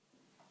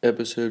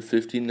Episode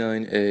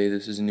 59a,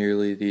 this is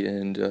nearly the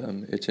end.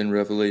 It's in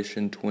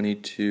Revelation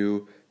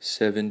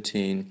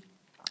 22:17.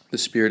 The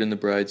Spirit and the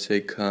bride say,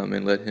 "Come,"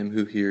 and let him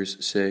who hears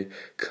say,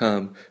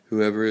 "Come."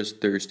 Whoever is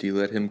thirsty,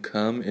 let him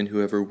come, and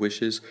whoever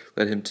wishes,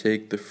 let him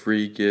take the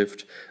free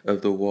gift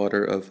of the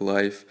water of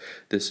life.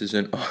 This is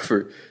an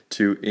offer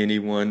to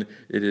anyone.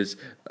 It is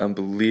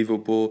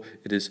unbelievable.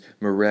 It is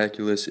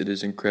miraculous. It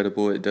is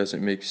incredible. It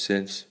doesn't make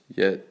sense,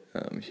 yet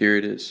here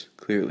it is,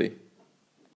 clearly.